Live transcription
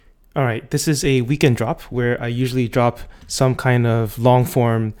All right, this is a weekend drop where I usually drop some kind of long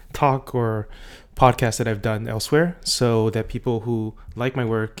form talk or podcast that I've done elsewhere so that people who like my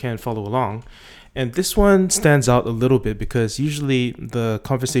work can follow along. And this one stands out a little bit because usually the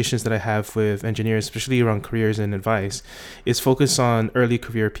conversations that I have with engineers, especially around careers and advice, is focused on early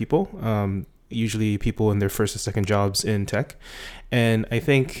career people, usually people in their first or second jobs in tech. And I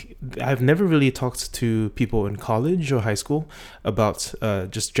think I've never really talked to people in college or high school about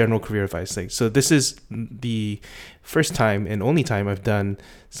just general career advice. Like, so this is the first time and only time I've done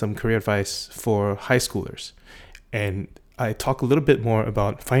some career advice for high schoolers. And I talk a little bit more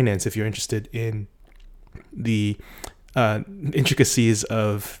about finance if you're interested in the uh, intricacies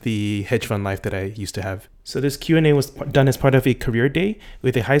of the hedge fund life that I used to have. So this Q&A was done as part of a career day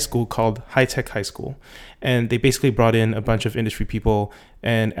with a high school called High Tech High School. And they basically brought in a bunch of industry people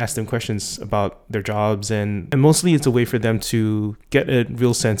and asked them questions about their jobs. And mostly it's a way for them to get a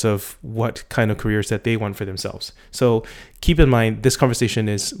real sense of what kind of careers that they want for themselves. So keep in mind, this conversation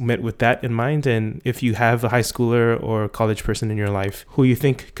is met with that in mind. And if you have a high schooler or college person in your life who you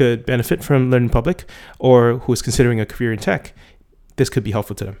think could benefit from Learning Public or who is considering a career in tech, this could be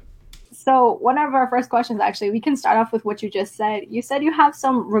helpful to them. So, one of our first questions, actually, we can start off with what you just said. You said you have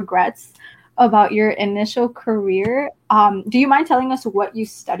some regrets about your initial career. Do you mind telling us what you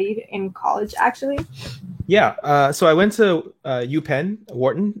studied in college, actually? Yeah, so I went to UPenn,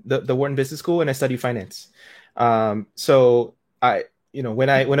 Wharton, the Wharton Business School, and I studied finance. So when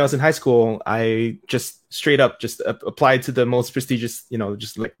I was in high school, I just straight up just applied to the most prestigious,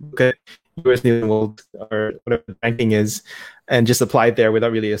 just like look at US News and World or whatever the ranking is, and just applied there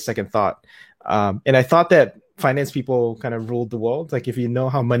without really a second thought. And I thought that finance people kind of ruled the world. Like if you know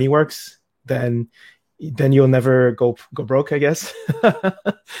how money works, then you'll never go broke, I guess.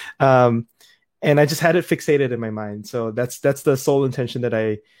 um, and I just had it fixated in my mind. So that's the sole intention that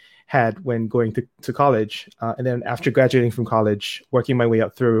I had when going to college. And then after graduating from college, working my way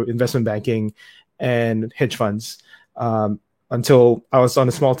up through investment banking and hedge funds, until I was on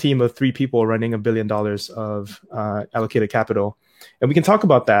a small team of three people running $1 billion of allocated capital. And we can talk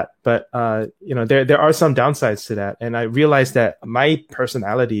about that, but there are some downsides to that. And I realized that my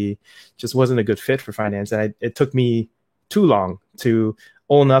personality just wasn't a good fit for finance. And it took me too long to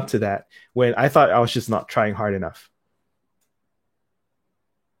own up to that when I thought I was just not trying hard enough.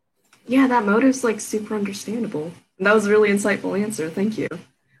 Yeah, that motive's like super understandable. That was a really insightful answer. Thank you.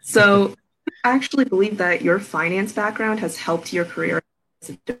 So, I actually believe that your finance background has helped your career as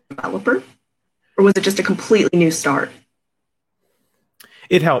a developer, or was it just a completely new start?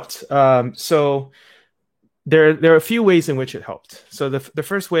 It helped. So there are a few ways in which it helped. So the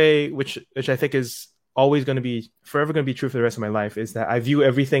first way, which I think is always going to be forever going to be true for the rest of my life, is that I view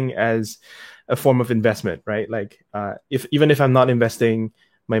everything as a form of investment, right? Like if even if I'm not investing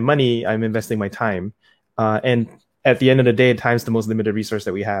my money, I'm investing my time. And at the end of the day, time's the most limited resource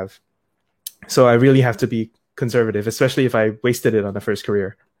that we have. So I really have to be conservative, especially if I wasted it on the first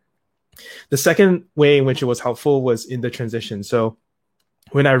career. The second way in which it was helpful was in the transition. So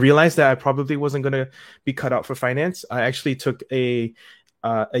when I realized that I probably wasn't going to be cut out for finance, I actually took a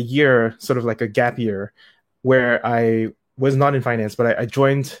year, sort of like a gap year, where I was not in finance, but I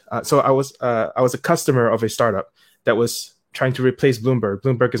joined. So I was a customer of a startup that was trying to replace Bloomberg.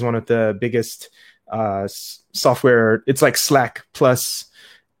 Bloomberg is one of the biggest software. It's like Slack plus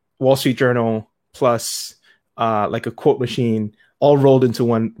Wall Street Journal plus like a quote machine, all rolled into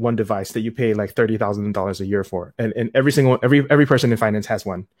one device that you pay like $30,000 a year for, and every person in finance has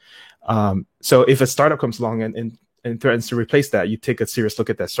one. So if a startup comes along and threatens to replace that, you take a serious look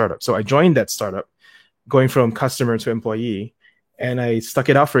at that startup. So I joined that startup, going from customer to employee, and I stuck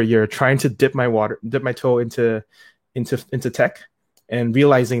it out for a year, trying to dip my toe into tech, and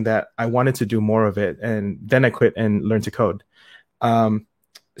realizing that I wanted to do more of it, and then I quit and learned to code.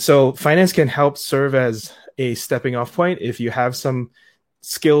 So finance can help serve as a stepping off point if you have some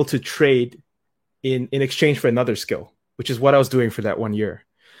skill to trade in exchange for another skill, which is what I was doing for that 1 year.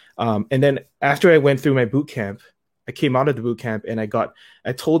 And then after I went through my boot camp, I came out of the boot camp and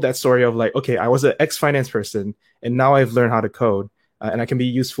I told that story of like, okay, I was an ex-finance person and now I've learned how to code and I can be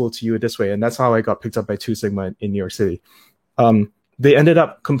useful to you this way. And that's how I got picked up by Two Sigma in New York City. They ended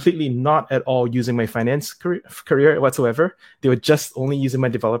up completely not at all using my finance career whatsoever. They were just only using my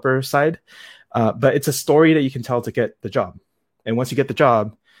developer side. But it's a story that you can tell to get the job. And once you get the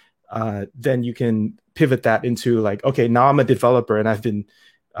job, then you can pivot that into like, okay, now I'm a developer and I've been,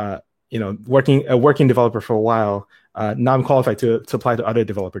 working developer for a while. Now I'm qualified to apply to other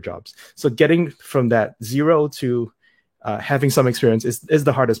developer jobs. So getting from that zero to having some experience is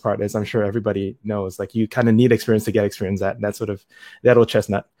the hardest part, as I'm sure everybody knows. Like you kind of need experience to get experience that sort of that old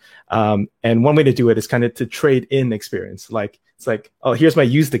chestnut. And one way to do it is kind of to trade in experience. Like it's like, oh, here's my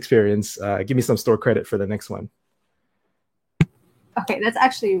used experience. Give me some store credit for the next one. Okay, that's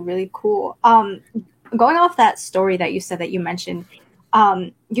actually really cool. Going off that story that you said that you mentioned,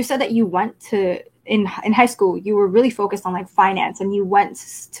 you said that you went to in high school, you were really focused on like finance, and you went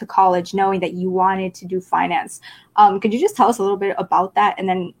to college knowing that you wanted to do finance. Could you just tell us a little bit about that, and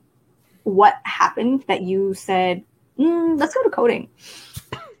then what happened that you said, let's go to coding?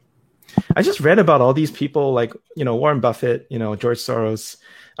 I just read about all these people like, Warren Buffett, George Soros,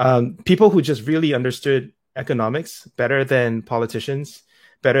 people who just really understood economics better than politicians,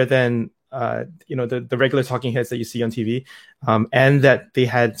 better than the regular talking heads that you see on TV, and that they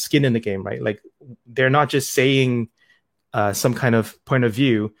had skin in the game, right? Like they're not just saying some kind of point of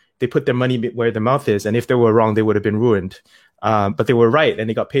view. They put their money where their mouth is, and if they were wrong, they would have been ruined. But they were right, and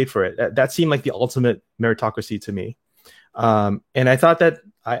they got paid for it. That seemed like the ultimate meritocracy to me. And I thought that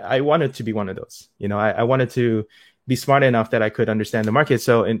I wanted to be one of those. I wanted to be smart enough that I could understand the market,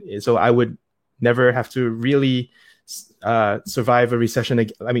 so I would never have to really survive a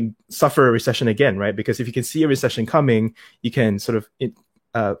recession. Suffer a recession again, right? Because if you can see a recession coming, you can sort of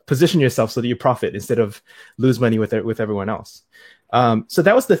position yourself so that you profit instead of lose money with everyone else. So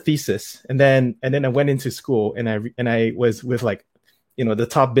that was the thesis, and then I went into school, and I was with the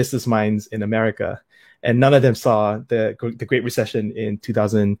top business minds in America, and none of them saw the Great Recession in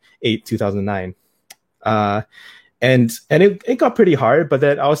 2008, 2009. And it got pretty hard, but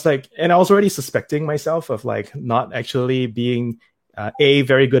then I was already suspecting myself of like not actually being A,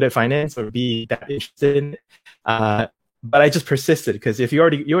 very good at finance, or B, that interested in it. But I just persisted, because if you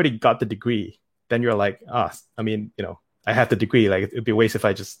already got the degree, then you're like, I have the degree, like it'd be a waste if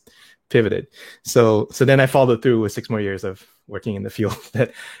I just pivoted. So then I followed through with 6 more years of working in the field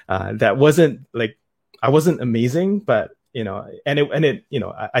that wasn't like, I wasn't amazing, but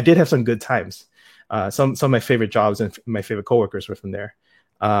I did have some good times. Some of my favorite jobs and my favorite coworkers were from there.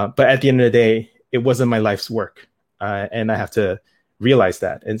 But at the end of the day, it wasn't my life's work. And I have to realize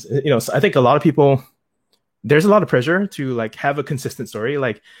that. And, so I think a lot of people, there's a lot of pressure to like have a consistent story.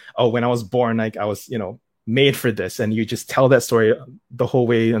 Like, oh, when I was born, like I was, made for this. And you just tell that story the whole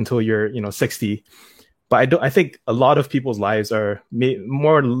way until you're, 60. But I think a lot of people's lives are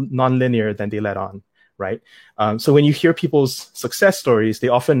more nonlinear than they let on. Right. So when you hear people's success stories, they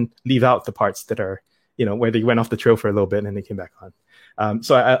often leave out the parts that are, where they went off the trail for a little bit and then they came back on.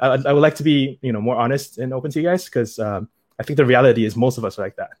 So I would like to be, more honest and open to you guys, because I think the reality is most of us are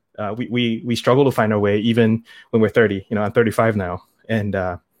like that. We struggle to find our way even when we're 30. I'm 35 now, and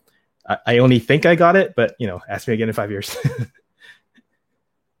I only think I got it, but ask me again in 5 years.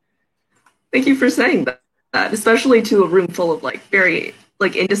 Thank you for saying that, especially to a room full of very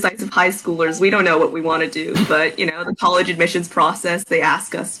indecisive high schoolers. We don't know what we want to do, but the college admissions process, they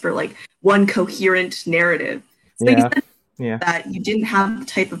ask us for one coherent narrative. So you said that you didn't have the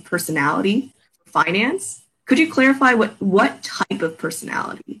type of personality for finance. Could you clarify what type of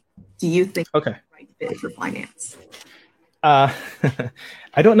personality do you think is the right fit for finance? I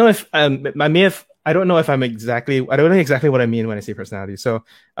don't know if I don't know exactly what I mean when I say personality. So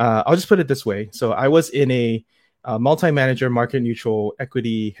I'll just put it this way. So I was in a multi-manager market neutral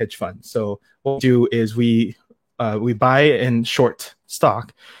equity hedge fund. So what we do is we buy and short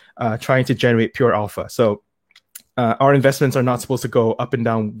stock, trying to generate pure alpha. So our investments are not supposed to go up and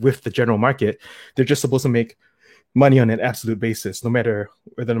down with the general market. They're just supposed to make money on an absolute basis, no matter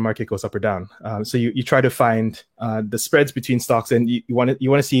whether the market goes up or down. So you try to find the spreads between stocks, and you want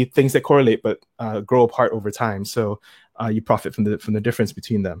to see things that correlate but grow apart over time. So you profit from the difference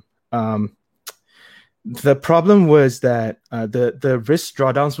between them. The problem was that the risk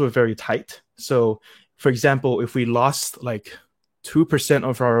drawdowns were very tight. So, for example, if we lost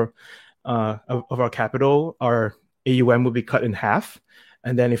 2% of our capital, our AUM would be cut in half.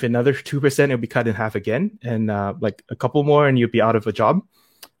 And then if another 2%, it would be cut in half again, and a couple more, and you'd be out of a job.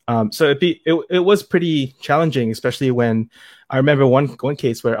 So it was pretty challenging, especially when I remember one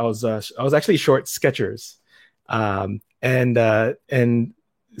case where I was actually short Skechers, and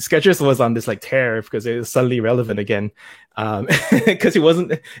Skechers was on this tear because it was suddenly relevant again, because it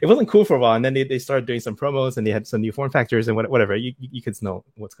wasn't cool for a while, and then they started doing some promos, and they had some new form factors and whatever. You kids know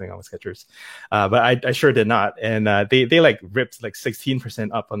what's going on with Skechers, but I sure did not, and they ripped 16%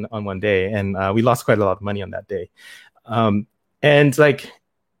 up on one day, and we lost quite a lot of money on that day, and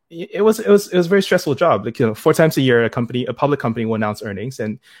it was a very stressful job. Like, 4 times a year, a public company will announce earnings,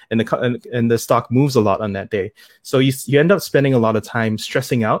 and the stock moves a lot on that day. So you end up spending a lot of time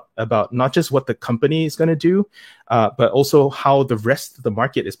stressing out about not just what the company is going to do, but also how the rest of the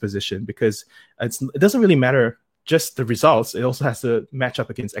market is positioned, because it doesn't really matter just the results. It also has to match up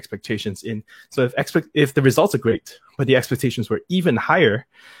against expectations. So if the results are great, but the expectations were even higher,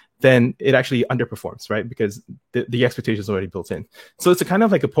 then it actually underperforms, right? Because the expectation is already built in. So it's a kind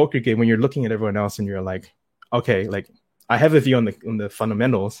of like a poker game when you're looking at everyone else and you're like, okay, like I have a view on the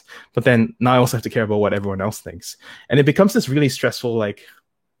fundamentals, but then now I also have to care about what everyone else thinks. And it becomes this really stressful like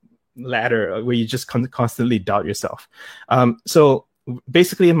ladder where you just constantly doubt yourself. So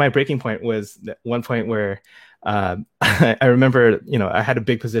basically my breaking point was that one point where I remember, I had a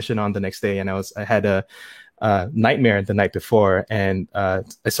big position on the next day, and I had a nightmare the night before, and I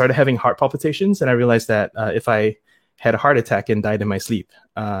started having heart palpitations, and I realized that if I had a heart attack and died in my sleep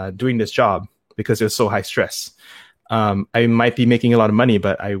doing this job because it was so high stress, I might be making a lot of money,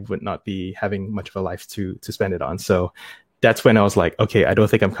 but I would not be having much of a life to spend it on. So that's when I was like, okay, I don't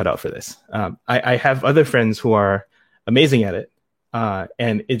think I'm cut out for this. I have other friends who are amazing at it,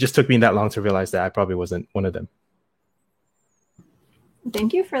 and it just took me that long to realize that I probably wasn't one of them.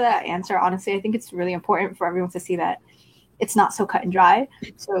 Thank you for that answer. Honestly, I think it's really important for everyone to see that it's not so cut and dry.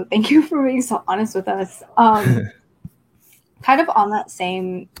 So thank you for being so honest with us. Kind of on that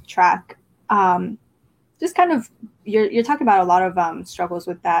same track, just kind of you're talking about a lot of struggles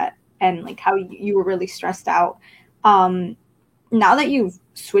with that, and like how you were really stressed out. Now that you've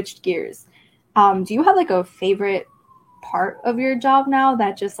switched gears, do you have like a favorite part of your job now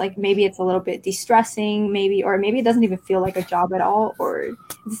that just like maybe it's a little bit de-stressing, or maybe it doesn't even feel like a job at all, or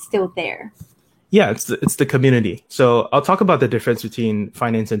it's still there? Yeah, it's the community. So I'll talk about the difference between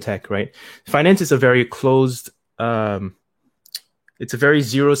finance and tech, right? Finance is a very closed, it's a very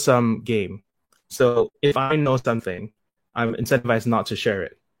zero-sum game. So if I know something, I'm incentivized not to share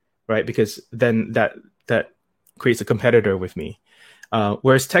it, right? Because then that creates a competitor with me.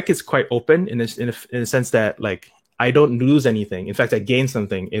 Whereas tech is quite open in a sense that like I don't lose anything. In fact, I gain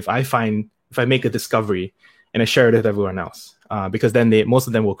something if I make a discovery and I share it with everyone else, because then most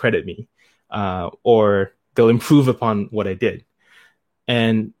of them will credit me, or they'll improve upon what I did.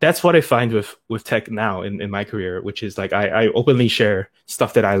 And that's what I find with tech now in my career, which is like I openly share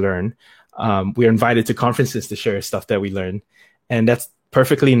stuff that I learn. We're invited to conferences to share stuff that we learn, and that's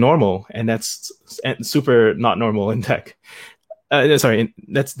perfectly normal. And that's super not normal in tech. That's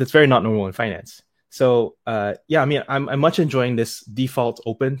very not normal in finance. So yeah, I mean, I'm much enjoying this default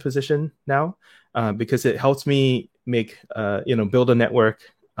open position now, because it helps me build a network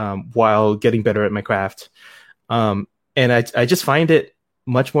while getting better at my craft. And I just find it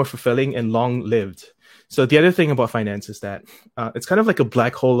much more fulfilling and long-lived. So the other thing about finance is that it's kind of like a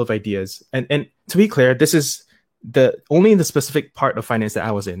black hole of ideas. And to be clear, this is only in the specific part of finance that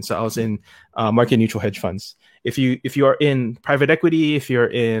I was in. So I was in market neutral hedge funds. If you are in private equity, if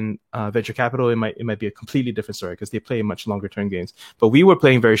you're in venture capital, it might be a completely different story because they play much longer term games. But we were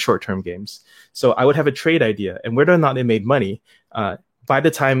playing very short term games. So I would have a trade idea, and whether or not it made money, by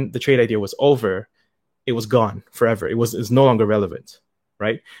the time the trade idea was over, it was gone forever. It was no longer relevant,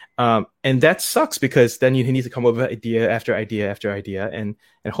 right? And that sucks because then you need to come up with idea after idea after idea, and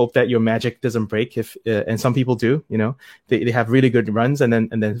hope that your magic doesn't break. And some people do, they have really good runs, and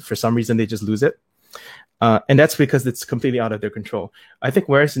then for some reason they just lose it. And that's because it's completely out of their control. I think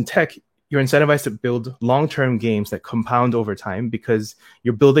whereas in tech, you're incentivized to build long-term games that compound over time because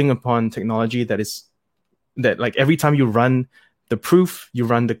you're building upon technology that like every time you run the proof, you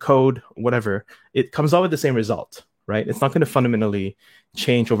run the code, whatever, it comes out with the same result, right? It's not going to fundamentally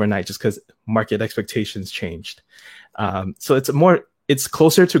change overnight just because market expectations changed. So it's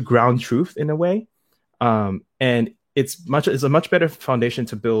closer to ground truth in a way. And it's a much better foundation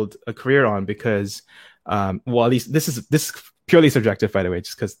to build a career on because, well, at least this is purely subjective, by the way,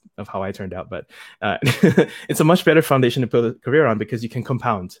 just because of how I turned out. But it's a much better foundation to build a career on because you can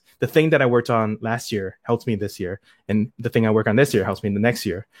compound. The thing that I worked on last year helps me this year, and the thing I work on this year helps me in the next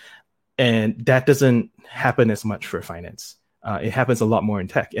year. And that doesn't happen as much for finance. It happens a lot more in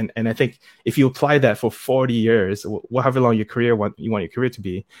tech. And I think if you apply that for 40 years, however long you want your career to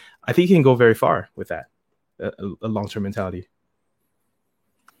be, I think you can go very far with that, a long-term mentality.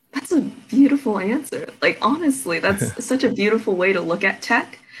 That's a beautiful answer. Like, honestly, that's such a beautiful way to look at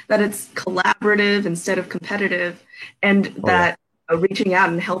tech, that it's collaborative instead of competitive, and that reaching out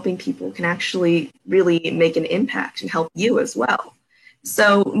and helping people can actually really make an impact and help you as well.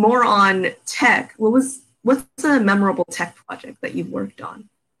 So more on tech, what's a memorable tech project that you've worked on?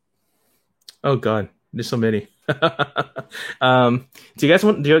 Oh, God. There's so many. Do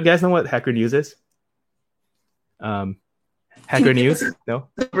you guys know what Hacker News is? Hacker News? No?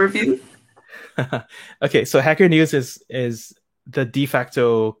 Review? Okay, so Hacker News is the de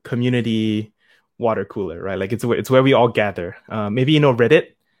facto community water cooler, right? Like it's where we all gather. Maybe you know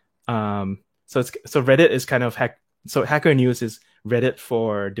Reddit. So Reddit is kind of Hacker News is Reddit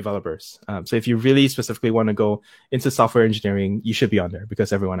for developers. So if you really specifically want to go into software engineering, you should be on there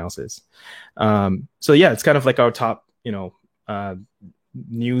because everyone else is. So yeah, it's kind of like our top,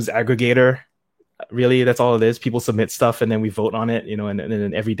 news aggregator. Really, that's all it is. People submit stuff and then we vote on it, and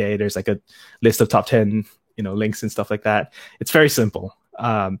then every day there's like a list of top 10, links and stuff like that. It's very simple.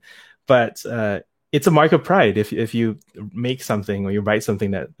 But it's a mark of pride if you make something or you write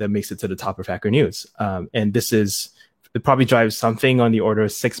something that makes it to the top of Hacker News. And it probably drives something on the order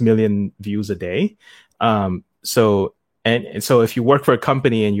of 6 million views a day. So if you work for a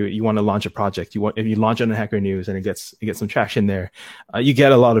company and you want to launch a project, if you launch on Hacker News and it gets some traction there, you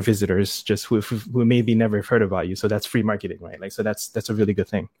get a lot of visitors just who maybe never have heard about you. So that's free marketing, right? Like, so that's a really good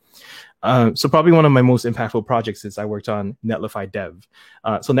thing. So probably one of my most impactful projects is I worked on Netlify Dev.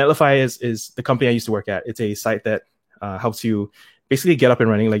 So Netlify is the company I used to work at. It's a site that helps you basically get up and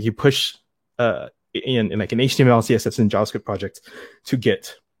running. Like you push in like an HTML, CSS, and JavaScript project to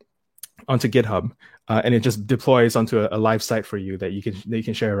Git onto GitHub. And it just deploys onto a live site for you that you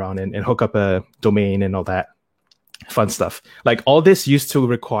can share around and hook up a domain and all that fun stuff. Like all this used to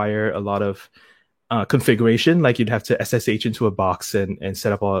require a lot of configuration. Like you'd have to SSH into a box and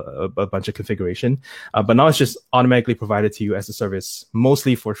set up a bunch of configuration. But now it's just automatically provided to you as a service,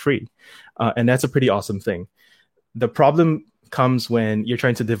 mostly for free. And that's a pretty awesome thing. The problem comes when you're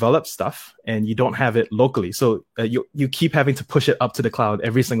trying to develop stuff and you don't have it locally. So you keep having to push it up to the cloud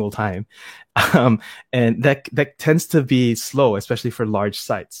every single time. And that tends to be slow, especially for large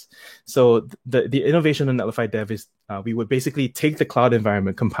sites. So the innovation in Netlify Dev is we would basically take the cloud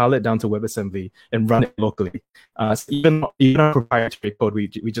environment, compile it down to WebAssembly, and run it locally. So even our proprietary code, we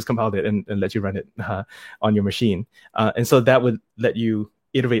just compiled it and let you run it on your machine. And so that would let you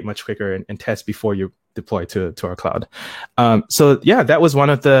iterate much quicker and test before you deploy to our cloud. So yeah, that was one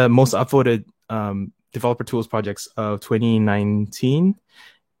of the most upvoted developer tools projects of 2019.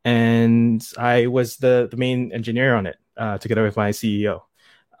 And I was the main engineer on it together with my CEO.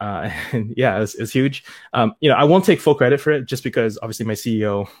 And yeah, it was huge. I won't take full credit for it just because obviously my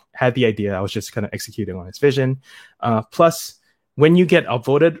CEO had the idea. I was just kind of executing on his vision. Plus, when you get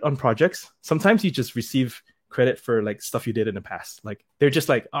upvoted on projects, sometimes you just receive credit for like stuff you did in the past. Like they're just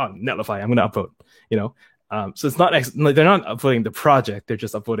like, oh, Netlify, I'm going to upvote, so it's not they're not upvoting the project. They're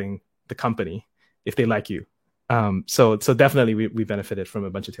just upvoting the company if they like you. So definitely we benefited from a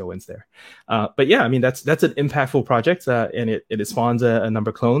bunch of tailwinds there. But yeah, I mean, that's an impactful project and it spawns a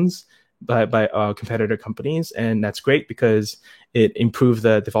number of clones by competitor companies. And that's great because it improved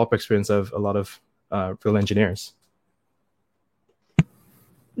the developer experience of a lot of real engineers.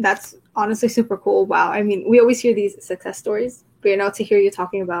 That's honestly super cool. Wow. I mean, we always hear these success stories, but to hear you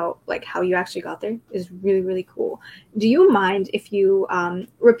talking about like how you actually got there is really, really cool. Do you mind if you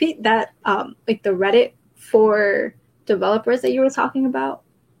repeat that, like the Reddit for developers that you were talking about?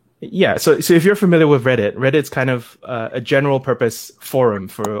 Yeah. So if you're familiar with Reddit's kind of a general purpose forum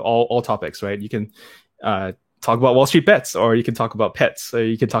for all topics, right? You can talk about Wall Street bets, or you can talk about pets, or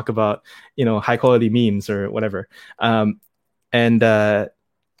you can talk about, high quality memes or whatever.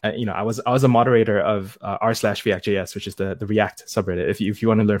 I was a moderator of r/React.js, which is the React subreddit. If you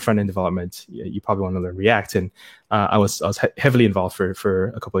want to learn front end development, you probably want to learn React, and I was heavily involved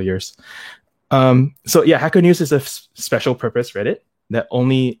for a couple of years. So yeah, Hacker News is a special purpose Reddit that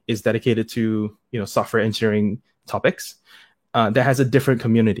only is dedicated to software engineering topics. That has a different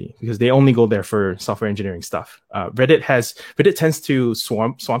community because they only go there for software engineering stuff. Reddit tends to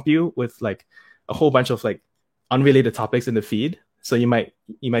swamp you with like a whole bunch of like unrelated topics in the feed. So you might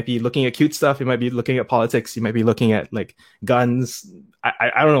be looking at cute stuff. You might be looking at politics. You might be looking at like guns.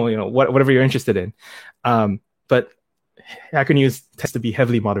 I don't know, whatever you're interested in. But Hacker News tends to be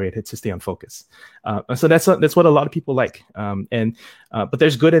heavily moderated to stay on focus. So that's what a lot of people like. But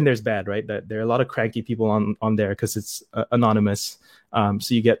there's good and there's bad, right? That there are a lot of cranky people on there because it's anonymous. So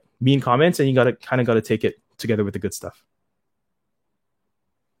you get mean comments, and you got to take it together with the good stuff.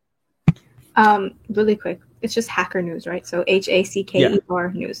 Really quick. It's just Hacker News, right? So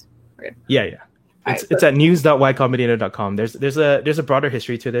HACKER News. Right. Yeah. It's at news.ycombinator.com. There's a broader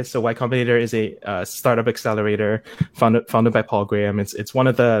history to this. So Y Combinator is a startup accelerator founded by Paul Graham. It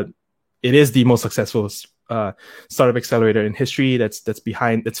is the most successful startup accelerator in history. That's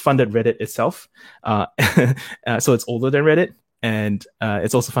funded Reddit itself. So it's older than Reddit. and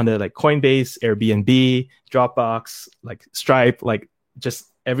it's also funded like Coinbase, Airbnb, Dropbox, like Stripe, like just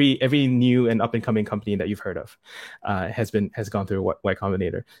every new and up and coming company that you've heard of has gone through Y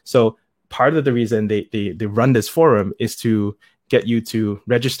Combinator. So part of the reason they run this forum is to get you to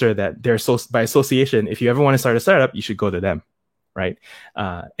register that they're by association. If you ever want to start a startup, you should go to them, right?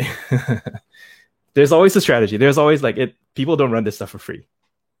 There's always a strategy. There's always people don't run this stuff for free.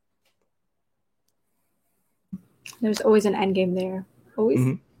 There's always an end game there. Always.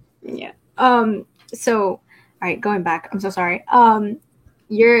 Mm-hmm. Yeah. So, all right, going back. I'm so sorry.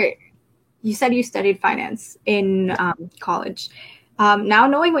 You said you studied finance in college. Now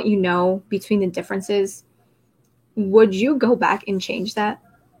knowing what you know between the differences, would you go back and change that?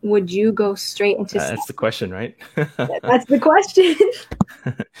 Would you go straight into that's the question, right? That's the question.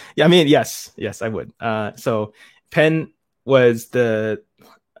 Yeah, I mean, yes, I would. So Penn was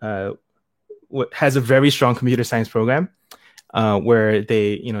has a very strong computer science program where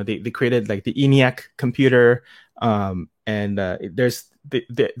they created like the ENIAC computer, and there's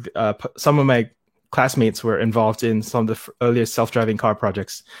some of my classmates were involved in some of the earliest self-driving car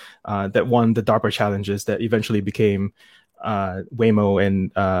projects that won the DARPA challenges that eventually became Waymo and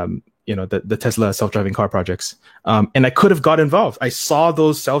the Tesla self-driving car projects. And I could have got involved. I saw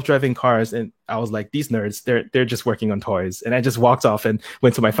those self-driving cars and I was like, these nerds, they're just working on toys. And I just walked off and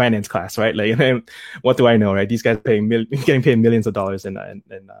went to my finance class, right? Like, what do I know, right? These guys getting paid millions of dollars and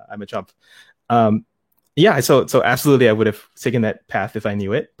I'm a chump. Yeah, so absolutely I would have taken that path if I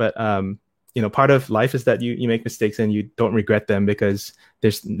knew it. But part of life is that you make mistakes and you don't regret them because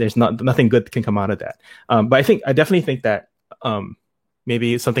there's nothing good can come out of that. But I definitely think that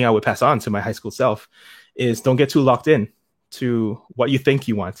maybe something I would pass on to my high school self is don't get too locked in to what you think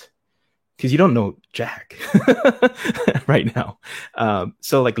you want, because you don't know jack right now.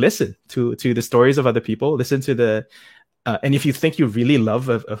 So like listen to the stories of other people, listen to the and if you think you really love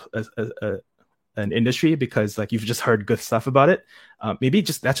an industry because like you've just heard good stuff about it, maybe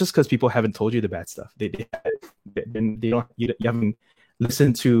that's just because people haven't told you the bad stuff. They don't, you haven't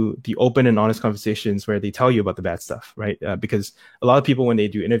listened to the open and honest conversations where they tell you about the bad stuff, right? Because a lot of people, when they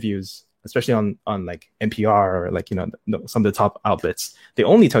do interviews, especially on like NPR or like some of the top outlets, they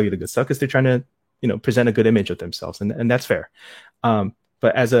only tell you the good stuff because they're trying to present a good image of themselves, and that's fair.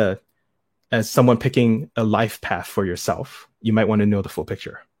 But as someone picking a life path for yourself, you might want to know the full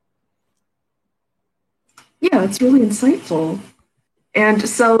picture. Yeah, it's really insightful. And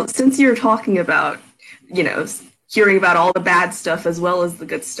so since you're talking about, hearing about all the bad stuff as well as the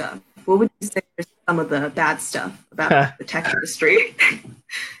good stuff, what would you say are some of the bad stuff about the tech industry?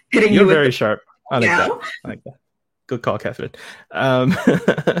 Hitting You're you very with sharp. I like that. Good call, Catherine.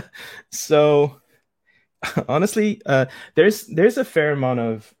 So honestly, there's a fair amount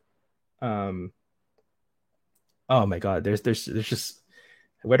of oh my God, there's just,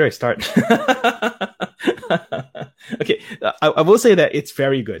 where do I start? Okay, I will say that it's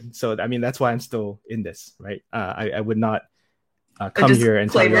very good. So I mean, that's why I'm still in this, right? I would not come here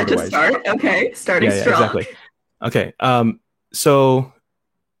and tell you otherwise. Start. Okay, starting strong. Exactly. Okay, so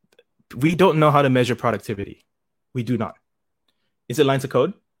we don't know how to measure productivity. We do not. Is it lines of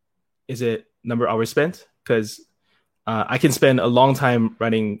code? Is it number of hours spent? Because I can spend a long time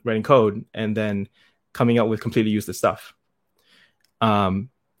writing code and then coming out with completely useless stuff.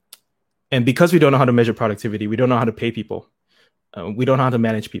 And because we don't know how to measure productivity, we don't know how to pay people. We don't know how to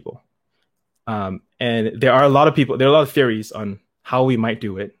manage people. And there are a lot of theories on how we might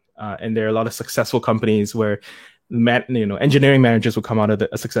do it. And there are a lot of successful companies where engineering managers will come out of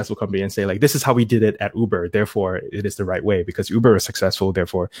a successful company and say, like, this is how we did it at Uber, therefore it is the right way because Uber is successful.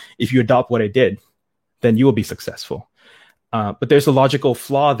 Therefore, if you adopt what I did, then you will be successful. But there's a logical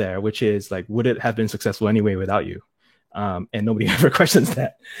flaw there, which is like, would it have been successful anyway without you? And nobody ever questions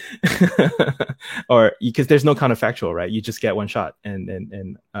that, or because there's no counterfactual, right? You just get one shot,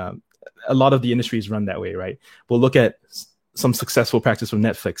 and a lot of the industries run that way, right? We'll look at some successful practice from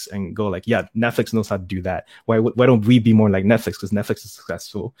Netflix and go like, yeah, Netflix knows how to do that. Why don't we be more like Netflix? Because Netflix is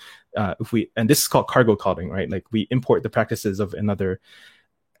successful. And this is called cargo culting, right? Like we import the practices of another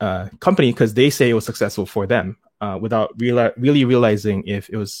company because they say it was successful for them, without really realizing if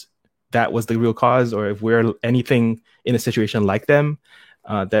that was the real cause, or if we're anything in a situation like them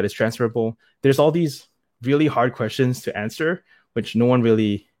that is transferable. There's all these really hard questions to answer, which no one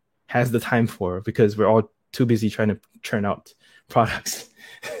really has the time for because we're all too busy trying to churn out products.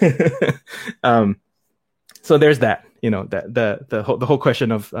 So there's that, the whole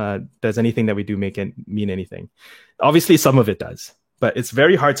question of does anything that we do mean anything? Obviously, some of it does, but it's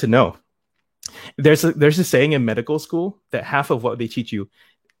very hard to know. There's a saying in medical school that half of what they teach you,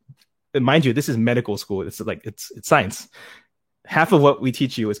 mind you, this is medical school. It's like it's science. half of what we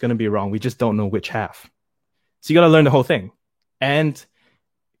teach you is going to be wrong. We just don't know which half. So you got to learn the whole thing, and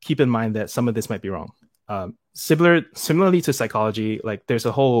keep in mind that some of this might be wrong. Similarly to psychology, like there's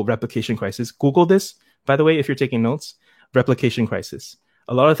a whole replication crisis. Google this, by the way, if you're taking notes. Replication crisis.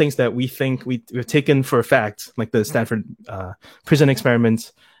 A lot of things that we think we've taken for a fact, like the Stanford prison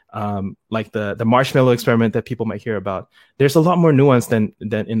experiment, like the marshmallow experiment that people might hear about. There's a lot more nuance than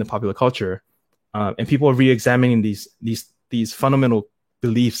in the popular culture, and people are re-examining these fundamental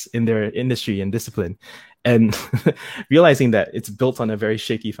beliefs in their industry and discipline, and realizing that it's built on a very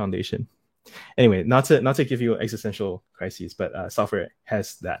shaky foundation. Anyway, not to give you existential crises, but software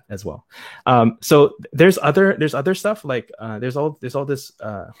has that as well. So there's other stuff like there's a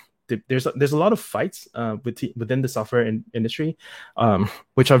lot of fights within the software industry,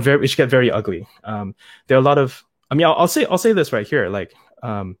 which get very ugly. There are a lot of, I mean, I'll say this right here, like,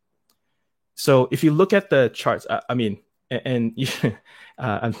 so if you look at the charts, I'm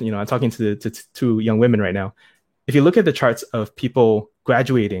talking to two young women right now. If you look at the charts of people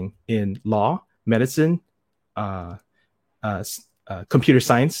graduating in law, medicine, computer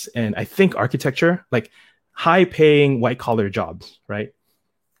science, and I think architecture, like high-paying white-collar jobs, right?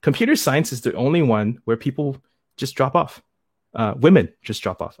 Computer science is the only one where people just drop off. Women just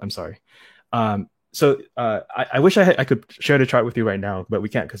drop off. I'm sorry. So I wish I could share the chart with you right now, but we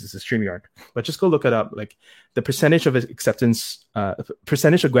can't because it's a StreamYard. But just go look it up. Like the percentage of acceptance,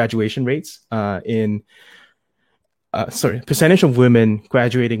 percentage of graduation rates percentage of women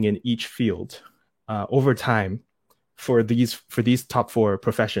graduating in each field over time for these top 4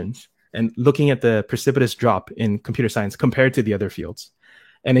 professions, and looking at the precipitous drop in computer science compared to the other fields,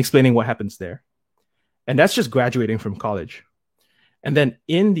 and explaining what happens there. And that's just graduating from college. And then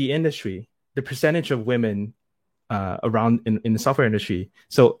in the industry, the percentage of women around in the software industry,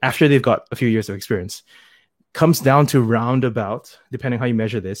 so after they've got a few years of experience, comes down to round about, depending how you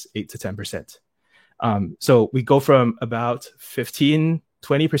measure this, 8 to 10%. So we go from about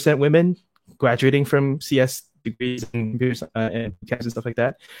 15-20% women graduating from CS degrees and CAS and stuff like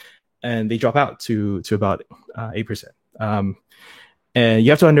that, and they drop out to about 8%. And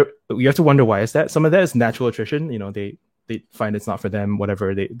you have to wonder why is that. Some of that is natural attrition. You know, they find it's not for them,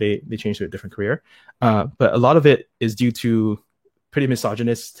 whatever. They change to a different career. But a lot of it is due to pretty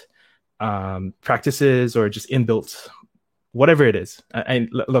misogynist practices or just inbuilt, whatever it is. And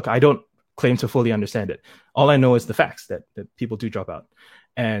look, I don't claim to fully understand it. All I know is the facts that people do drop out,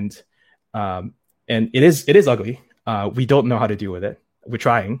 and it is ugly. We don't know how to deal with it. We're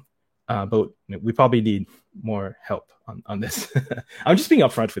trying, but we probably need more help on this. I'm just being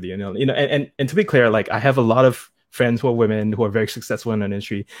upfront with you, and to be clear, like I have a lot of friends who are women who are very successful in an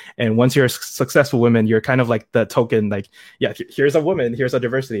industry, and once you're a successful woman, you're kind of like the token, like, yeah, here's a woman, here's our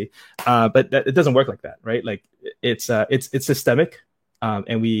diversity, but it doesn't work like that, right? Like it's systemic.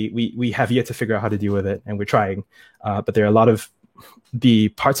 And we have yet to figure out how to deal with it, and we're trying. But there are a lot of the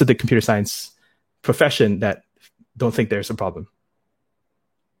parts of the computer science profession that don't think there's a problem.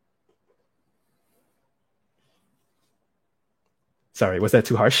 Sorry, was that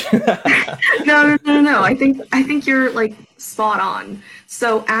too harsh? No. I think you're like spot on.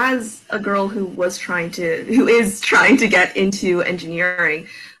 So as a girl who is trying to get into engineering,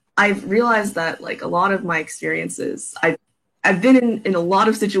 I've realized that like a lot of my experiences, I've been in a lot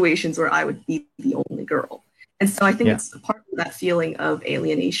of situations where I would be the only girl. And so I think it's part of that feeling of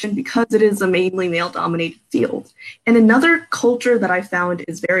alienation because it is a mainly male-dominated field. And another culture that I found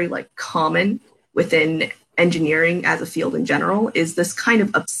is very like common within engineering as a field in general is this kind of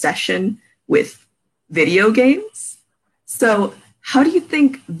obsession with video games. So how do you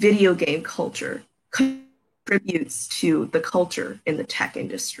think video game culture contributes to the culture in the tech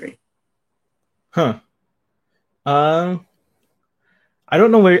industry? I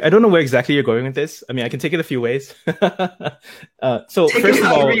don't know where exactly you're going with this. I mean, I can take it a few ways. So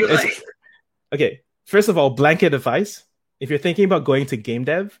first of all, blanket advice. If you're thinking about going to game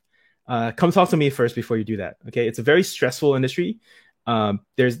dev, come talk to me first before you do that. Okay, it's a very stressful industry.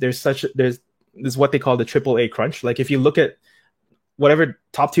 There's what they call the AAA crunch. Like if you look at whatever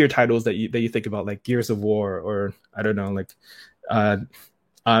top tier titles that you think about, like Gears of War, or I don't know, like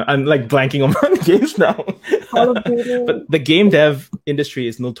I'm like blanking on games now. But the game dev industry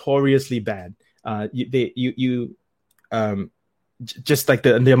is notoriously bad. Just like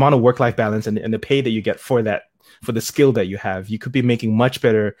the amount of work-life balance and the pay that you get for the skill that you have, you could be making much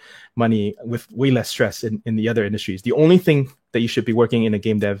better money with way less stress in the other industries. The only thing that you should be working in a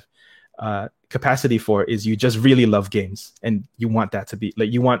game dev capacity for is you just really love games, and you want that to be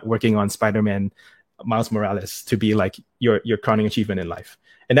like, you want working on Spider-Man, Miles Morales to be like your crowning achievement in life.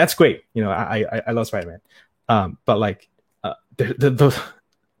 And that's great. I love Spider-Man. But like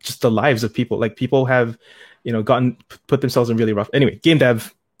just the lives of people. Like people have, put themselves in really rough. Anyway, game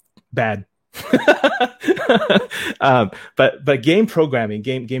dev, bad. But game programming,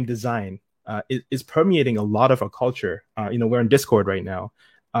 game design is permeating a lot of our culture. We're on Discord right now,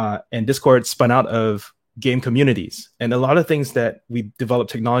 and Discord spun out of game communities, and a lot of things that we develop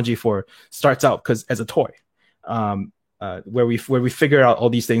technology for starts out as a toy. Where we figure out all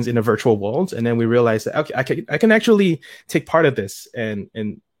these things in a virtual world, and then we realize that okay, I can actually take part of this and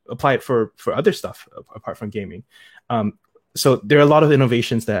apply it for other stuff apart from gaming. So there are a lot of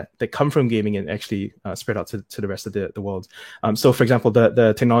innovations that come from gaming and actually spread out to the rest of the world. So for example,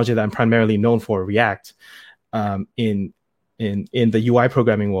 the technology that I'm primarily known for, React, in the UI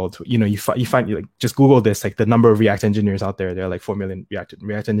programming world, you find like, just Google this, like the number of React engineers out there. There are like 4 million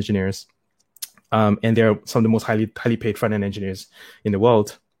React engineers. And they're some of the most highly paid front-end engineers in the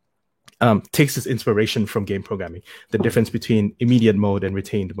world. Takes its inspiration from game programming, the difference between immediate mode and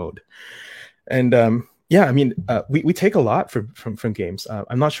retained mode. And we take a lot from games.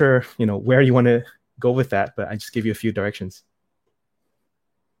 I'm not sure where you want to go with that, but I just give you a few directions.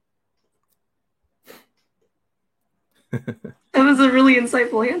 That was a really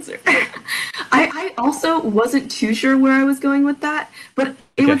insightful answer. I also wasn't too sure where I was going with that, but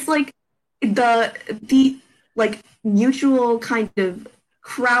it was like the like mutual kind of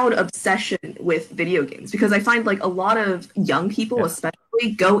crowd obsession with video games, because I find like a lot of young people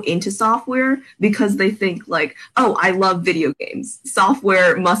especially go into software because they think like, oh, I love video games,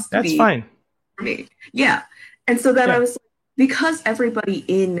 software must That's be fine for me. Yeah. And so then I was like, because everybody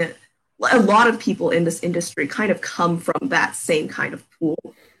a lot of people in this industry kind of come from that same kind of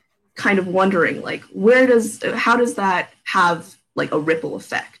pool, kind of wondering like, how does that have like a ripple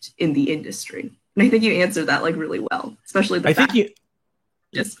effect in the industry? And I think you answered that like really well, especially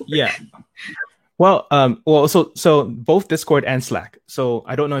Well, so both Discord and Slack. So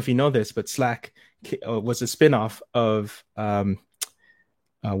I don't know if you know this, but Slack was a spin-off of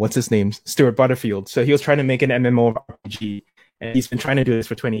what's his name, Stuart Butterfield. So he was trying to make an MMORPG, and he's been trying to do this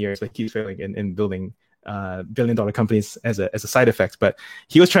for 20 years, but keeps failing in building billion-dollar companies as a side effect. But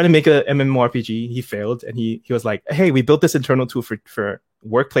he was trying to make a MMORPG. He failed, and he was like, "Hey, we built this internal tool for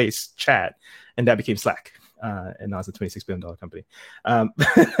workplace chat," and that became Slack. And now it's a $26 billion company.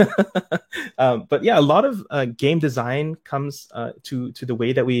 But yeah, a lot of game design comes to the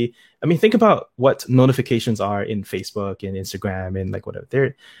way that think about what notifications are in Facebook and Instagram and like whatever.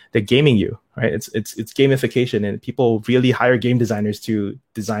 They're gaming you, right? It's gamification, and people really hire game designers to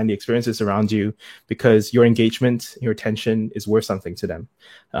design the experiences around you because your engagement, your attention is worth something to them.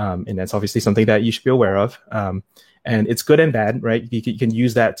 And that's obviously something that you should be aware of. And it's good and bad, right? You can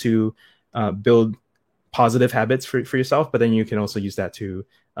use that to build positive habits for yourself, but then you can also use that to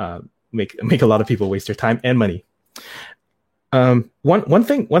make a lot of people waste their time and money. One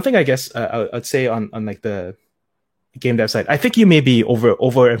thing I guess I'd say on like the game dev side, I think you may be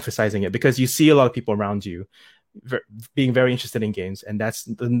overemphasizing it because you see a lot of people around you being very interested in games, and that's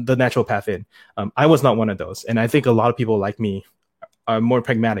the natural path in. I was not one of those, and I think a lot of people like me are more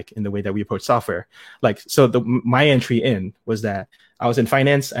pragmatic in the way that we approach software. Like, so my entry in was that I was in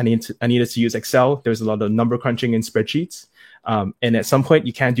finance. I needed to use Excel. There was a lot of number crunching in spreadsheets. And at some point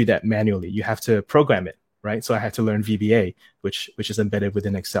you can't do that manually. You have to program it, right? So I had to learn VBA, which is embedded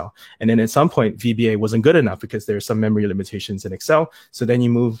within Excel. And then at some point VBA wasn't good enough because there's some memory limitations in Excel. So then you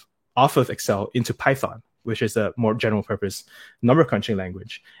move off of Excel into Python, which is a more general purpose number crunching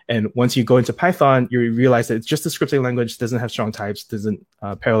language. And once you go into Python, you realize that it's just a scripting language, doesn't have strong types, doesn't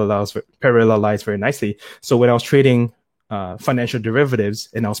parallelize very nicely. So when I was trading financial derivatives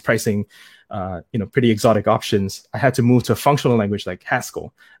and I was pricing pretty exotic options, I had to move to a functional language like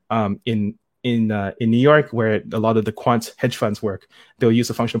Haskell. In New York, where a lot of the quant hedge funds work, they'll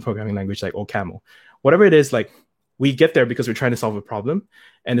use a functional programming language like OCaml. Whatever it is, like, we get there because we're trying to solve a problem,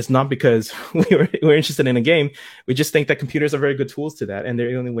 and it's not because we're interested in a game. We just think that computers are very good tools to that, and they're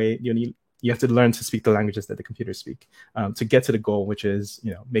the only way you have to learn to speak the languages that the computers speak to get to the goal, which is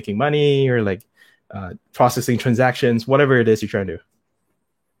making money or like processing transactions, whatever it is you're trying to do.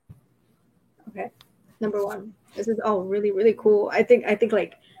 Okay, number one, this is all really, really cool. I think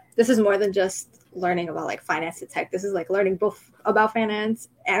like this is more than just learning about like finance and tech. This is like learning both about finance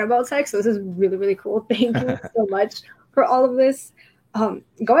and about tech. So this is really, really cool. Thank you so much for all of this. Going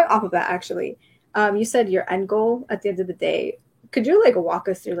off of that, actually, you said your end goal at the end of the day. Could you like walk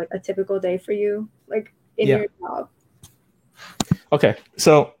us through like a typical day for you, like in your job? Okay,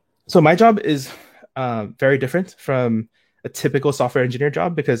 so my job is very different from a typical software engineer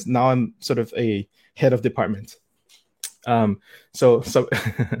job because now I'm sort of a head of department. So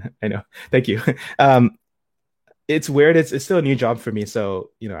I know. Thank you. it's weird. It's still a new job for me,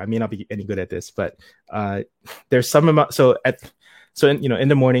 so I may not be any good at this, but there's some amount. In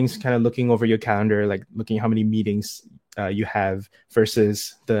the mornings, kind of looking over your calendar, like looking how many meetings you have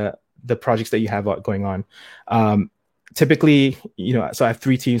versus the projects that you have going on. Typically, so I have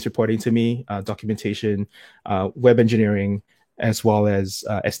 3 teams reporting to me: documentation, web engineering, as well as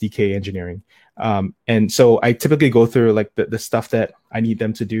SDK engineering. And so I typically go through like the stuff that I need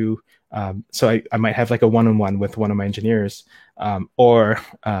them to do. So I might have like a one-on-one with one of my engineers, or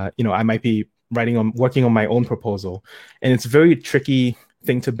I might be working on my own proposal. And it's a very tricky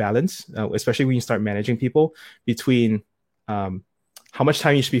thing to balance, especially when you start managing people, between how much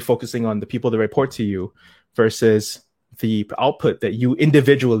time you should be focusing on the people that report to you versus the output that you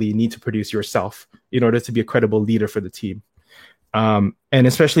individually need to produce yourself in order to be a credible leader for the team. And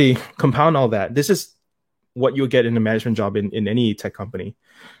especially compound all that. This is what you'll get in a management job in any tech company.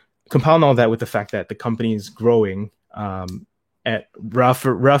 Compound all that with the fact that the company is growing at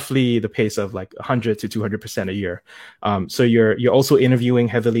roughly the pace of like 100 to 200% a year. So you're also interviewing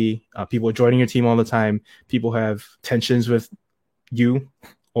heavily. People are joining your team all the time. People have tensions with you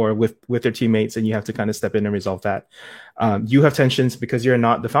or with their teammates, and you have to kind of step in and resolve that. You have tensions because you're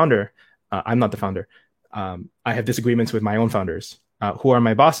not the founder. I'm not the founder. I have disagreements with my own founders, who are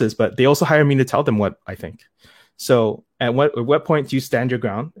my bosses, but they also hire me to tell them what I think. So at what point do you stand your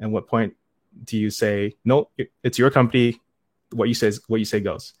ground? And what point do you say, no, it's your company. What you say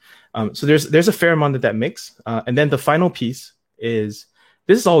goes. So there's a fair amount of that mix. And then the final piece is,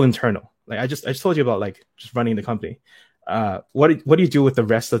 this is all internal. Like I just told you about like just running the company. What do you do with the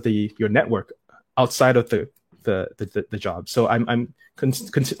rest of your network outside of the job? So I'm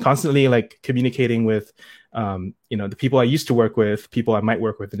constantly like communicating with the people I used to work with, people I might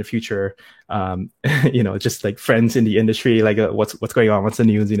work with in the future, just like friends in the industry, like what's going on, what's the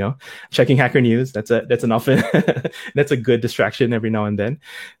news, checking Hacker News. That's an often that's a good distraction every now and then.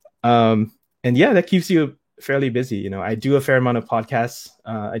 And yeah, that keeps you fairly busy. I do a fair amount of podcasts.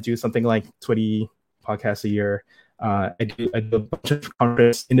 I do something like 20 podcasts a year. I do a bunch of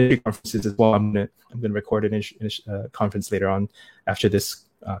industry conferences as well. I'm gonna record a conference later on after this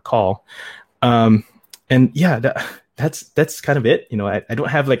call. And yeah, that's kind of it. I don't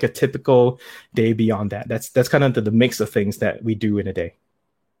have like a typical day beyond that. That's kind of the mix of things that we do in a day.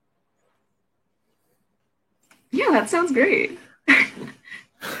 Yeah, that sounds great.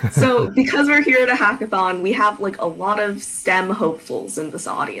 So because we're here at a hackathon, we have like a lot of STEM hopefuls in this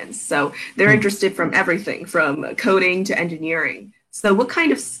audience. So they're interested from everything from coding to engineering. So what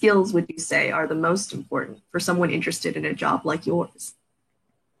kind of skills would you say are the most important for someone interested in a job like yours?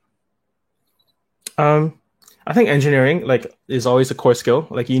 I think engineering is always a core skill.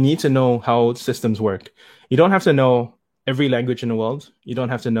 Like you need to know how systems work. You don't have to know every language in the world. You don't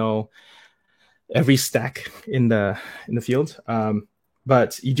have to know every stack in the field.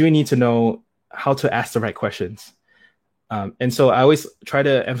 But you do need to know how to ask the right questions. And so I always try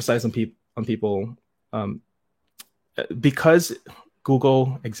to emphasize on people, because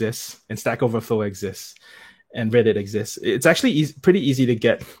Google exists and Stack Overflow exists and Reddit exists, it's actually pretty easy to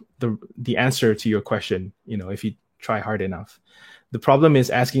get the answer to your question, if you try hard enough. The problem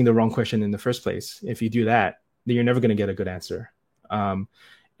is asking the wrong question in the first place. If you do that, then you're never going to get a good answer.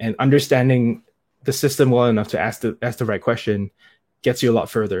 And understanding the system well enough to ask the right question gets you a lot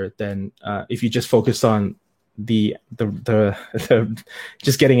further than if you just focus on the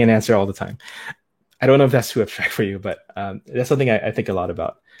just getting an answer all the time. I don't know if that's too abstract for you, but that's something I think a lot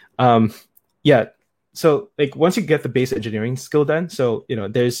about. Yeah. So like once you get the base engineering skill done, so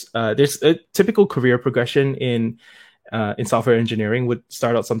there's a typical career progression in software engineering would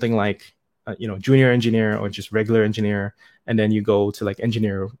start out something like junior engineer or just regular engineer, and then you go to like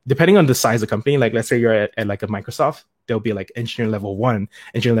engineer, depending on the size of the company. Like let's say you're at like a Microsoft, there'll be like engineer level 1,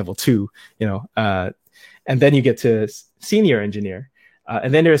 engineer level 2, and then you get to senior engineer.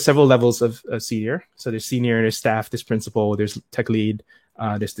 And then there are several levels of senior. So there's senior, there's staff, there's principal, there's tech lead,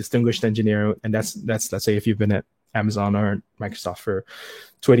 there's distinguished engineer. And that's let's say if you've been at Amazon or Microsoft for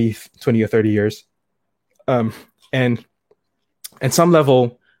 20 or 30 years. And at some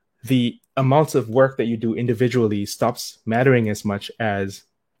level, the amounts of work that you do individually stops mattering as much as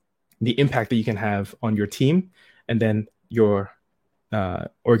the impact that you can have on your team and then your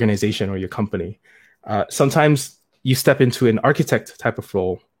organization or your company. Sometimes you step into an architect type of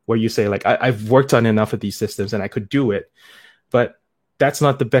role where you say, like, I've worked on enough of these systems and I could do it, but that's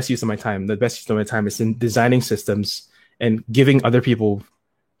not the best use of my time. The best use of my time is in designing systems and giving other people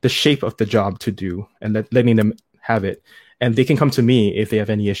the shape of the job to do and letting them have it. And they can come to me if they have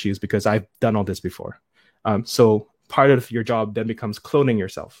any issues because I've done all this before. So part of your job then becomes cloning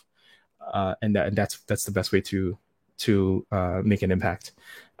yourself. and that's the best way to make an impact.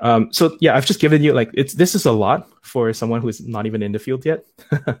 So yeah, I've just given you like this is a lot for someone who's not even in the field yet,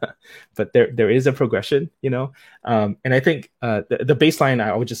 but there is a progression, and I think the baseline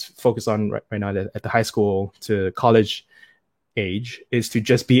I would just focus on right now at the high school to college age is to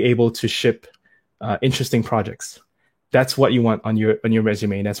just be able to ship interesting projects. That's what you want on your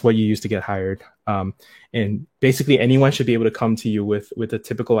resume, and that's what you use to get hired. And basically, anyone should be able to come to you with a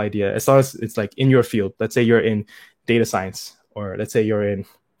typical idea, as long as it's like in your field. Let's say you're in data science, or let's say you're in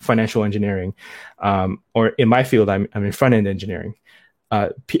financial engineering, or in my field, I'm in front end engineering.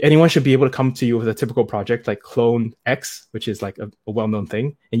 Anyone should be able to come to you with a typical project like Clone X, which is like a well-known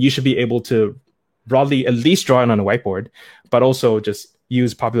thing, and you should be able to broadly at least draw it on a whiteboard, but also just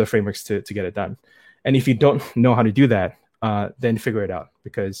use popular frameworks to get it done. And if you don't know how to do that, then figure it out,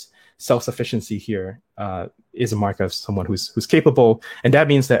 because self-sufficiency here is a mark of someone who's capable. And that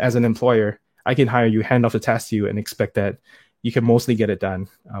means that as an employer, I can hire you, hand off the task to you, and expect that you can mostly get it done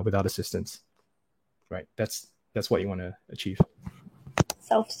without assistance. Right? That's what you want to achieve.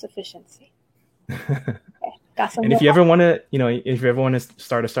 Self-sufficiency. Okay. Got some. And if you ever want to,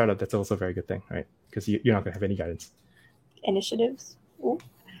 start a startup, that's also a very good thing, right? Because you're not going to have any guidance. Initiatives. Ooh.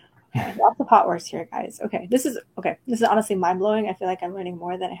 Lots of hot words here, guys. This is honestly mind blowing. I feel like I'm learning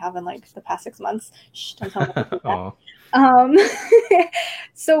more than I have in like the past 6 months. Shh, don't tell me that.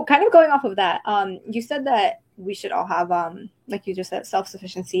 So kind of going off of that, you said that we should all have like you just said,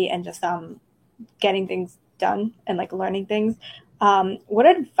 self-sufficiency and just getting things done and like learning things. What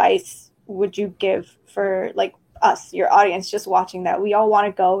advice would you give for like us, your audience, just watching that? We all want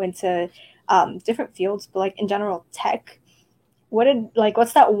to go into different fields, but like in general, tech.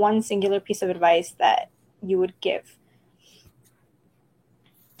 What's that one singular piece of advice that you would give?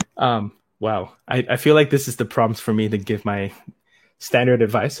 Wow. I feel like this is the prompt for me to give my standard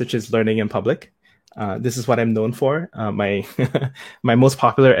advice, which is learning in public. This is what I'm known for. My my most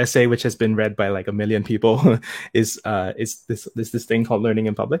popular essay, which has been read by like 1 million people, is this thing called learning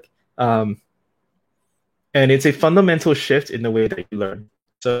in public. And it's a fundamental shift in the way that you learn.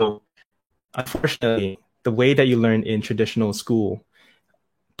 So unfortunately, the way that you learn in traditional school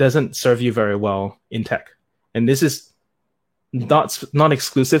doesn't serve you very well in tech. And this is not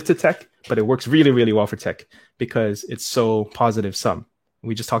exclusive to tech, but it works really, really well for tech because it's so positive sum.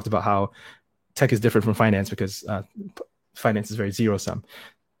 We just talked about how tech is different from finance because finance is very zero sum.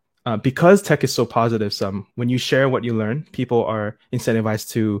 Because tech is so positive sum, when you share what you learn, people are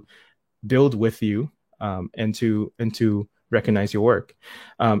incentivized to build with you and to recognize your work.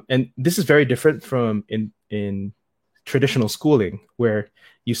 And this is very different from in traditional schooling, where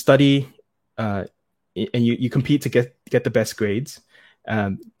you study and you compete to get the best grades.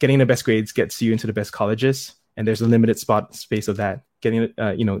 Getting the best grades gets you into the best colleges, and there's a limited space of that. Getting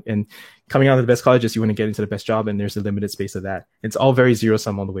and coming out of the best colleges, you want to get into the best job, and there's a limited space of that. It's all very zero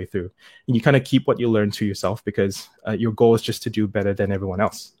sum all the way through. And you kind of keep what you learn to yourself because your goal is just to do better than everyone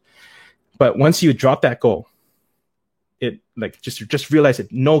else. But once you drop that goal, it like just realize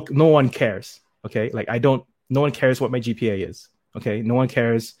it. No one cares. Okay, like no one cares what my GPA is. Okay, no one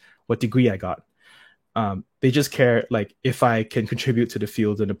cares what degree I got. They just care like if I can contribute to the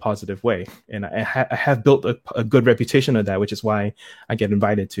field in a positive way, and I have built a good reputation of that, which is why I get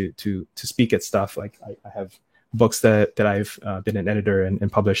invited to speak at stuff. Like I have books that I've been an editor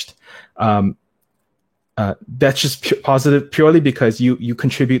and published. That's just positive purely because you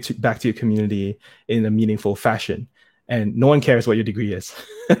contribute back to your community in a meaningful fashion, and no one cares what your degree is,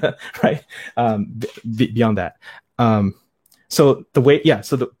 right? Beyond that. So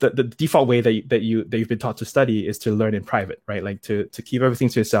the default way that you've been taught to study is to learn in private, right? Like to keep everything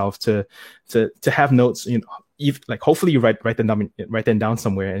to yourself, to have notes, like hopefully you write them down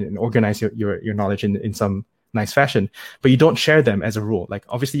somewhere and organize your knowledge in some nice fashion, but you don't share them as a rule. Like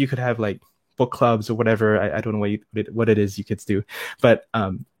obviously you could have like book clubs or whatever. I don't know what it is you kids do, but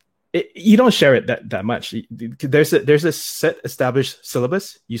you don't share it that much. There's a set established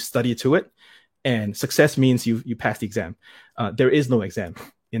syllabus. You study to it. And success means you pass the exam. There is no exam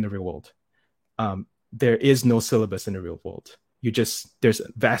in the real world. There is no syllabus in the real world. There's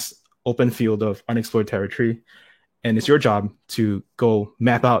a vast open field of unexplored territory, and it's your job to go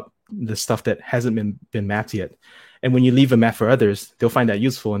map out the stuff that hasn't been mapped yet. And when you leave a map for others, they'll find that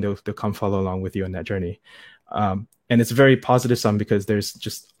useful and they'll come follow along with you on that journey. And it's a very positive sum because there's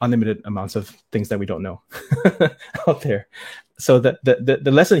just unlimited amounts of things that we don't know out there. So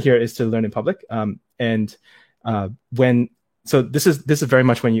the lesson here is to learn in public. So this is very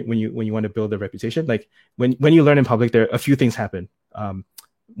much when you want to build a reputation. Like when you learn in public, there are a few things happen.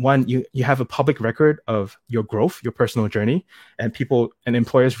 one, you have a public record of your growth, your personal journey, and people and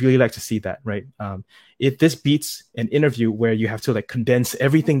employers really like to see that, right? If this beats an interview where you have to like condense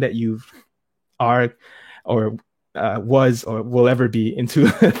everything that you are or was or will ever be into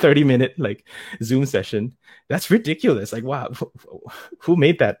a 30-minute like Zoom session, that's ridiculous. Like, wow, who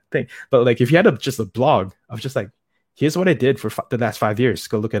made that thing? But like, if you had just a blog of just like, here's what I did for the last 5 years,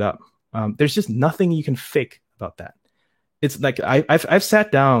 go look it up. There's just nothing you can fake about that. It's like I've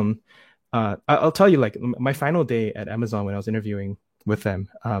sat down. I'll tell you, like my final day at Amazon when I was interviewing with them,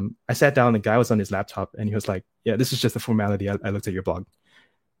 I sat down. The guy was on his laptop, and he was like, "Yeah, this is just a formality. I looked at your blog.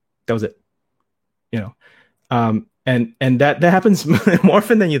 That was it." You know, and that happens more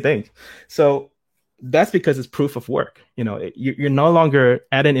often than you think. So that's because it's proof of work. You know, you're no longer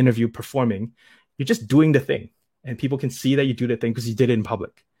at an interview performing. You're just doing the thing, and people can see that you do the thing because you did it in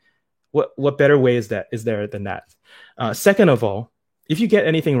public. What better way is there than that? Second of all, if you get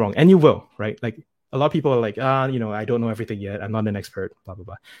anything wrong, and you will, right? Like a lot of people are like, you know, I don't know everything yet. I'm not an expert, blah, blah,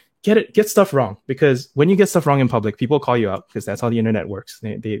 blah. Get stuff wrong, because when you get stuff wrong in public, people call you out, because that's how the internet works.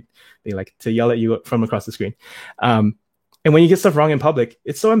 They like to yell at you from across the screen. And when you get stuff wrong in public,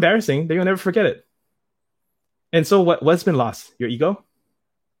 it's so embarrassing that you'll never forget it. And so what's been lost? Your ego?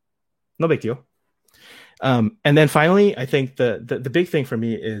 No big deal. And then finally, I think the big thing for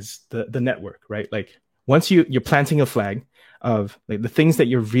me is the network, right? Like once you're planting a flag of like the things that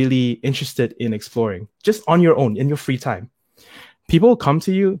you're really interested in exploring, just on your own, in your free time, people come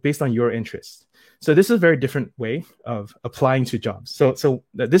to you based on your interests. So this is a very different way of applying to jobs. So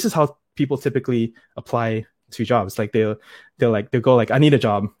this is how people typically apply to jobs. Like they'll go like, I need a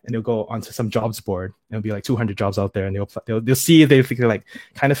job, and they'll go onto some jobs board, and it'll be like 200 jobs out there, and they'll see if they like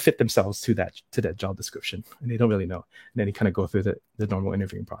kind of fit themselves to that job description, and they don't really know. And then you kind of go through the normal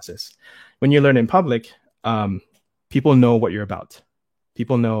interviewing process. When you learn in public, people know what you're about.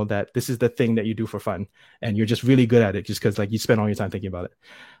 People know that this is the thing that you do for fun, and you're just really good at it just because like you spend all your time thinking about it.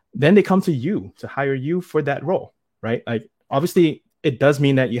 Then they come to you to hire you for that role, right? Like obviously it does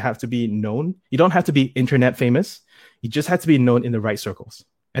mean that you have to be known. You don't have to be internet famous. You just have to be known in the right circles.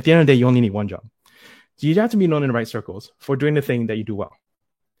 At the end of the day, you only need one job. So you have to be known in the right circles for doing the thing that you do well.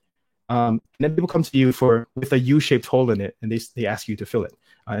 And then people come to you with a U-shaped hole in it, and they ask you to fill it.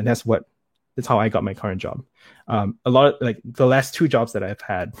 And that's how I got my current job. A lot of like the last 2 jobs that I've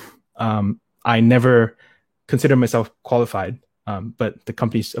had, I never considered myself qualified, but the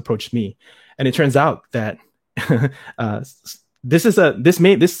companies approached me, and it turns out that this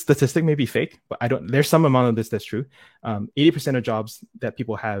statistic may be fake, but there's some amount of this that's true. 80% of jobs that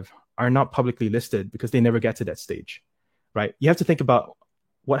people have are not publicly listed because they never get to that stage, right? You have to think about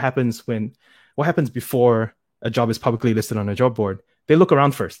what happens before a job is publicly listed on a job board. They look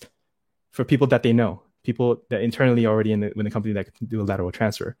around first for people that they know, people that internally already in the company that can do a lateral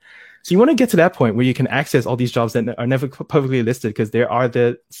transfer. So you want to get to that point where you can access all these jobs that are never publicly listed, because there are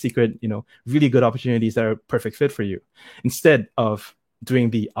the secret, really good opportunities that are a perfect fit for you, instead of doing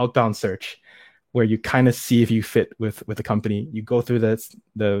the outbound search where you kind of see if you fit with the company. You go through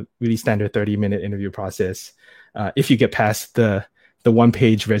the really standard 30-minute interview process. If you get past the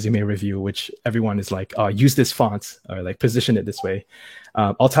 1-page resume review, which everyone is like, oh, use this font or like position it this way.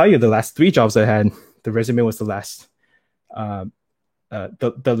 I'll tell you, the last 3 jobs I had, the resume was the last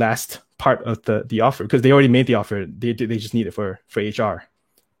part of the offer, because they already made the offer. They just need it for HR.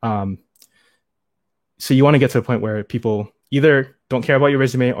 So you want to get to a point where people either don't care about your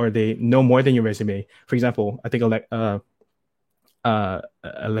resume or they know more than your resume. For example, I think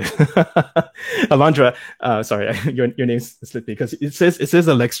Alondra, sorry, your name slipped me because it says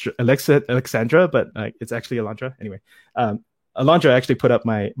Alexandra, but it's actually Alondra. Anyway, Alondra actually put up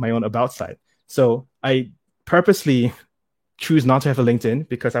my own about site. So I purposely choose not to have a LinkedIn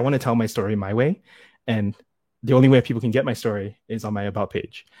because I want to tell my story my way, and the only way people can get my story is on my about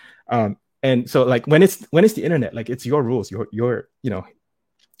page. And so like when it's the internet, like it's your rules, your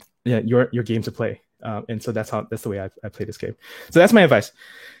game to play. And so that's the way I play this game. So that's my advice.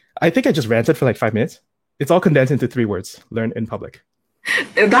 I think I just ranted for like 5 minutes. It's all condensed into 3 words: learn in public.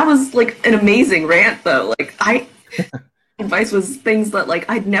 That was like an amazing rant though. Like advice was things that like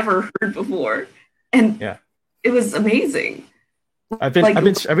I'd never heard before. And yeah, it was amazing. I've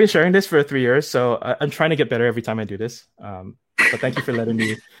been sharing this for 3 years, so I'm trying to get better every time I do this. But thank you for letting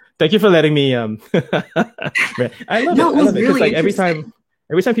me. Thank you for letting me. I love it. I love it because like every time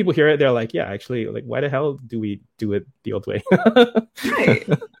people hear it, they're like, "Yeah, actually, like, why the hell do we do it the old way?" Right.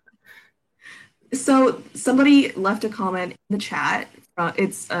 So somebody left a comment in the chat.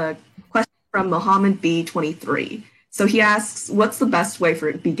 It's a question from Mohammed B23. So he asks, "What's the best way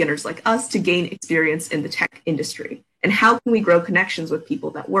for beginners like us to gain experience in the tech industry? And how can we grow connections with people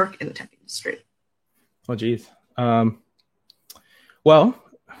that work in the tech industry? Oh, geez. Well,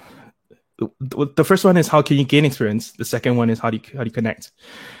 the first one is how can you gain experience? The second one is how do you connect?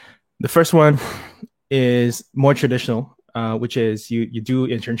 The first one is more traditional, which is you do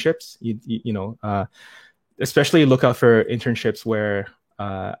internships. Especially look out for internships where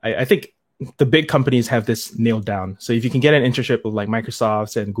I think the big companies have this nailed down. So if you can get an internship with like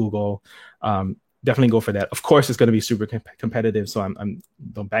Microsoft and Google, definitely go for that. Of course, it's going to be super competitive, so I'm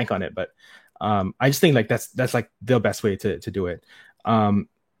don't bank on it. But I just think like that's like the best way to do it. I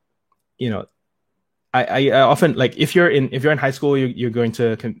often like if you're in high school, you're going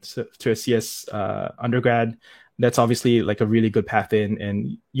to a CS undergrad. That's obviously like a really good path in,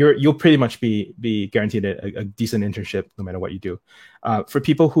 and you'll pretty much be guaranteed a decent internship no matter what you do. For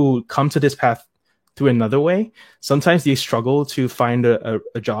people who come to this path through another way, sometimes they struggle to find a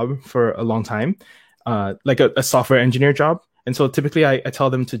job for a long time, like a software engineer job. And so typically I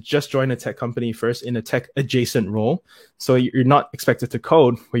tell them to just join a tech company first in a tech adjacent role. So you're not expected to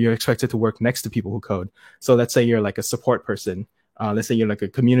code, but you're expected to work next to people who code. So let's say you're like a support person. Let's say you're like a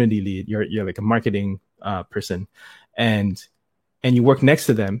community lead. You're like a marketing person, and you work next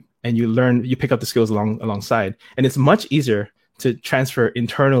to them, and you pick up the skills alongside. And it's much easier to transfer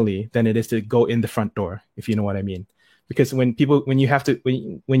internally than it is to go in the front door, if you know what I mean. Because when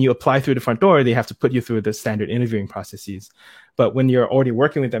you apply through the front door, they have to put you through the standard interviewing processes. But when you're already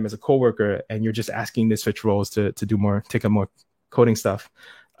working with them as a coworker and you're just asking to switch roles to take up more coding stuff,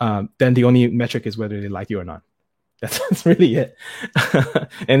 then the only metric is whether they like you or not. That's really it.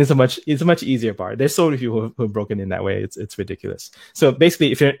 And it's a much easier bar. There's so many people who have broken in that way. It's ridiculous. So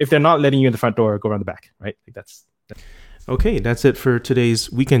basically, if they're not letting you in the front door, go around the back, right? Like that's. Okay, that's it for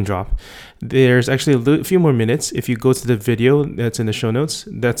today's weekend drop. There's actually a few more minutes. If you go to the video that's in the show notes,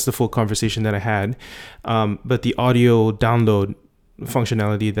 that's the full conversation that I had. But the audio download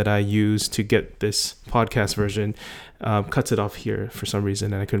functionality that I use to get this podcast version cuts it off here for some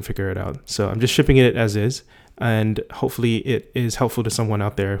reason, and I couldn't figure it out. So I'm just shipping it as is, and hopefully it is helpful to someone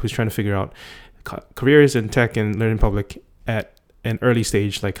out there who's trying to figure out careers in tech and learning public at an early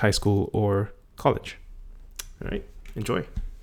stage like high school or college. All right. Enjoy.